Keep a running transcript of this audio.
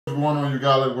What's going on, you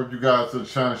guys? Welcome you guys to the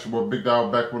channel. It's your boy Big Dog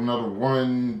back with another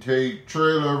one-take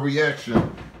trailer reaction.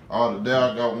 Today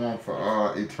I got one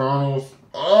for Eternals.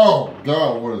 Oh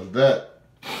God, what is that?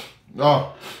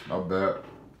 Oh, not bad.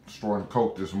 Destroying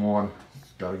coke this morning.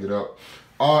 Gotta get up.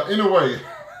 Anyway,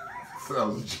 that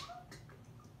was a joke.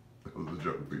 That was a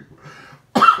joke, people.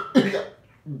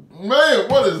 Man,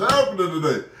 what is happening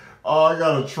today? I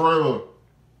got a trailer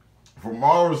for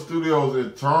Marvel Studios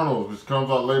Eternals, which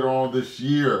comes out later on this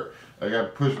year. I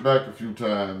got pushed back a few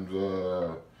times,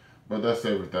 but that's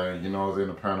everything. You know, it's in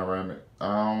the panoramic.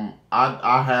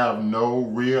 I have no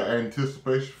real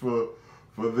anticipation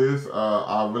for this.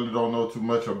 I really don't know too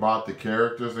much about the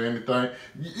characters or anything.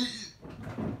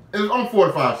 I'm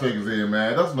 45 seconds in,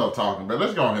 man. That's enough talking, but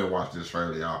let's go ahead and watch this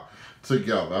trailer, y'all,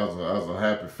 together as a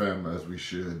happy family as we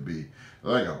should be.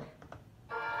 There you go.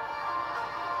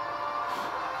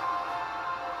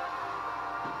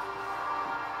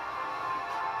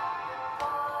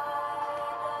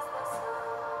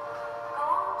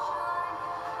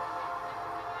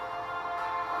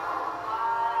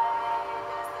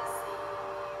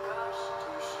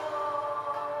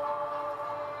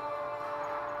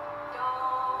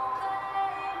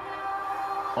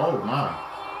 Oh my.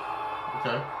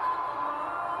 Okay.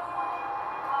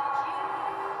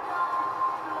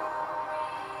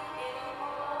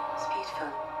 It's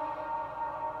beautiful,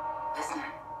 isn't it?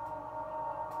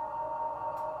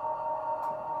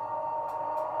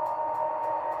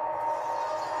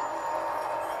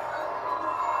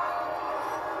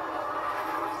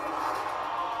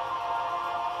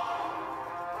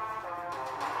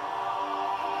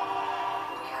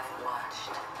 We have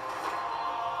watched.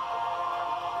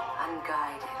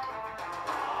 Unguided,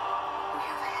 we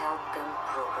have helped them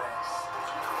progress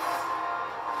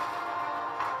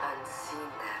and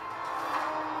seen them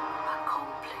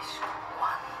accomplish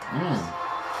wonders.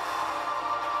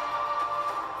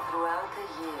 Throughout the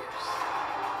years,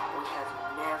 we have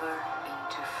never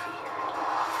interfered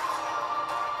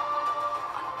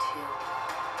until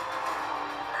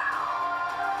now.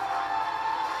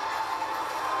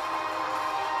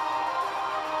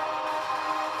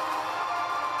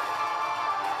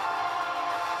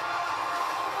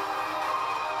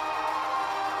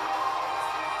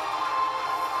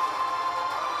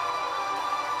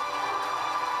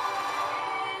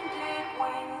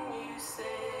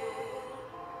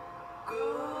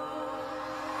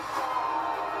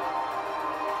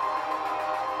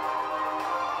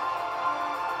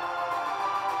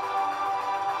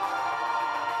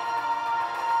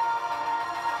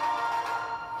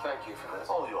 Thank you for this.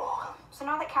 Oh, you're welcome. So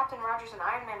now that Captain Rogers and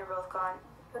Iron Man are both gone,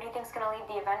 who do you think's gonna lead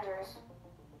the Avengers?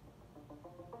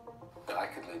 I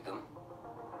could lead them.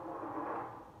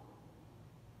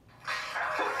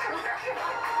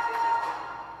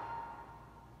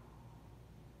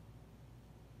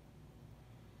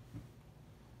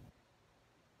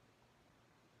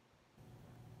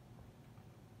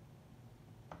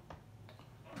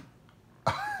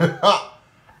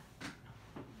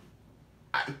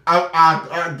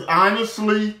 I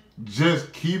honestly,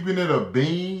 just keeping it a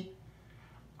bean,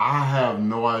 I have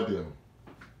no idea.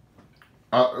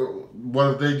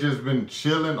 What if they just been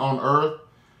chilling on Earth?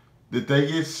 Did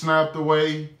they get snapped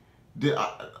away?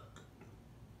 I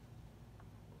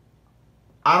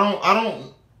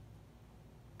don't.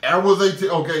 That was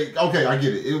okay, I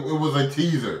get it. It was a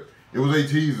teaser. It was a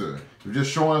teaser. It was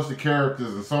just showing us the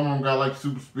characters, and some of them got like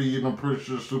super speed, and I'm pretty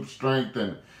sure super strength,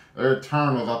 and they're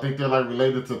Eternals. I think they're like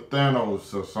related to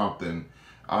Thanos or something.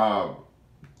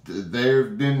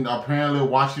 They've been apparently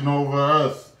watching over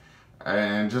us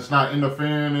and just not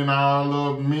interfering in our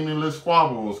little meaningless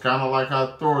squabbles, kind of like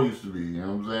how Thor used to be. You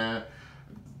know what I'm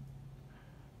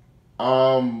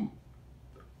saying?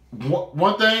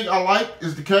 One thing I like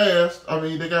is the cast. I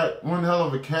mean, they got one hell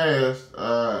of a cast.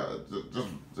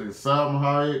 Just Salma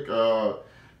Hayek,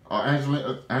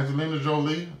 Angelina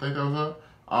Jolie, I think that was her.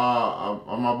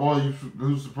 My boy who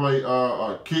used to play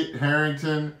Kit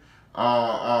Harington.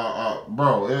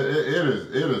 Bro, it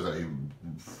is a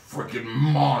freaking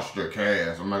monster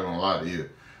cast. I'm not gonna lie to you,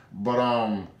 but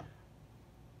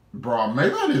bro,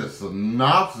 maybe I need a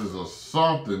synopsis or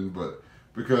something, but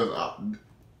because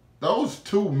those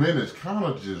 2 minutes kind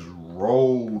of just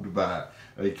rolled by.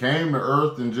 They came to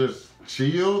Earth and just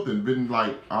chilled and been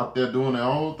like out there doing their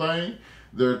own thing.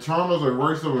 The Eternals are a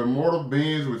race of immortal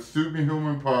beings with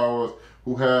superhuman powers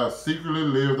who have secretly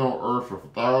lived on Earth for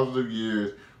thousands of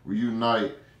years,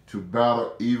 reunite to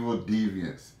battle evil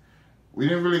deviants. We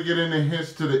didn't really get any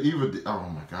hints to the evil. Oh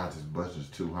my God, this budget's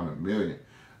 $200 million.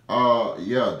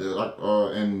 Yeah,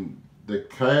 and the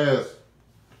cast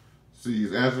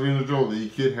sees Angelina Jolie,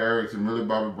 Kit Harington, Millie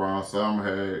Bobby Brown, Salma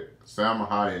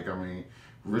Hayek,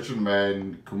 Richard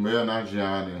Madden, Kumail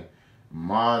Nanjiani,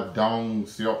 Ma Dong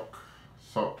Seok,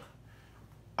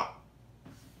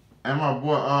 and my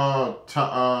boy, not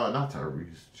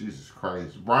Tyrese, Jesus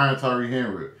Christ, Brian Tyree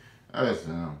Henry. That's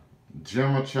him.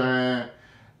 Gemma Chan.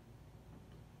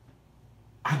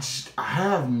 I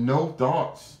have no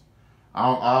thoughts.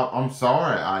 I'm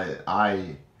sorry.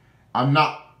 I'm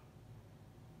not.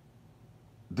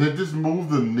 Did this move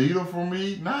the needle for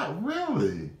me? Not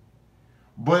really.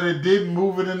 But it did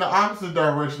move it in the opposite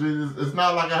direction. It's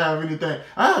not like I have anything.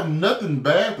 I have nothing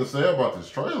bad to say about this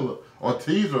trailer or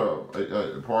teaser,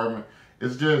 pardon me.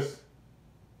 It's just,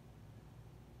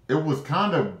 it was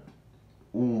kind of,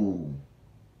 it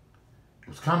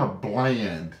was kind of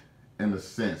bland in a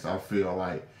sense, I feel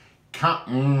like.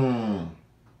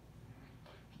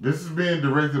 This is being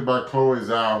directed by Chloe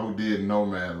Zhao, who did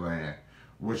Nomadland,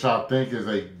 which I think is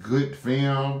a good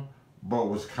film, but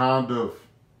was kind of,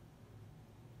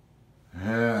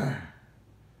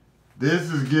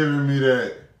 this is giving me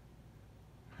that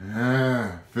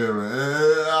feeling.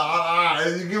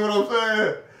 You get what I'm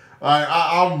saying? Like,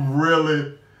 I'm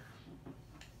really,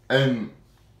 and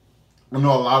you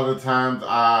know, a lot of the times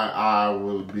I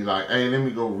will be like, hey, let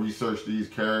me go research these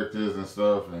characters and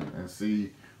stuff and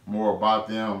see more about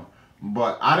them.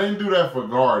 But I didn't do that for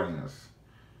Guardians.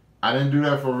 I didn't do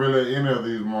that for really any of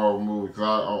these Marvel movies. I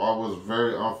was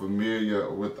very unfamiliar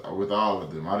with all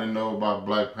of them. I didn't know about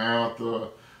Black Panther.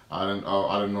 I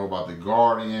didn't know about the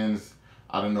Guardians.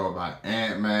 I didn't know about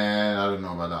Ant-Man. I didn't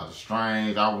know about Doctor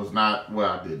Strange. I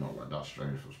did know about Doctor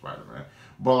Strange for Spider-Man.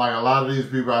 But like a lot of these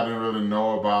people I didn't really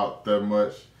know about that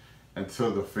much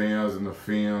until the films, and the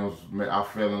films, I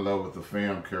fell in love with the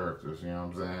film characters, you know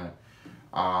what I'm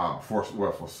saying?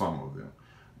 For some of them.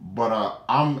 But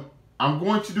I'm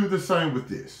going to do the same with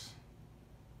this.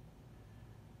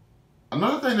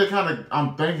 Another thing that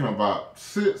I'm thinking about,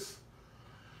 since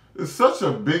it's such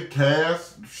a big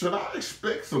cast, should I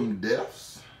expect some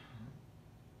deaths?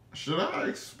 Should I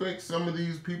expect some of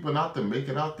these people not to make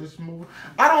it out this movie?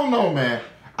 I don't know, man.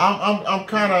 I'm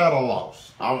kind of at a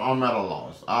loss. I'm at a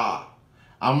loss.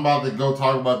 I'm about to go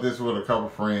talk about this with a couple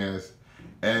friends,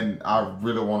 and I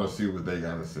really want to see what they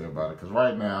got to say about it. Because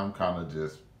right now, I'm kind of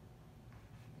just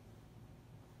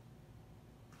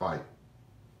like,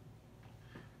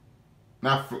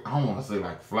 I don't want to say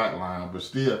like flatline, but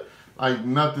still, like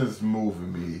nothing's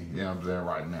moving me, you know what I'm saying,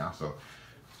 right now. So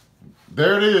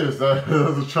there it is.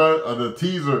 The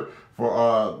teaser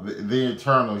for the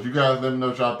Eternals. You guys let me know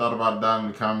what y'all thought about it down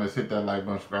in the comments. Hit that like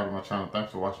button, subscribe to my channel.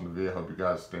 Thanks for watching the video. Hope you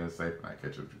guys staying safe, and I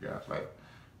catch up with you guys later.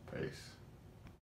 Peace.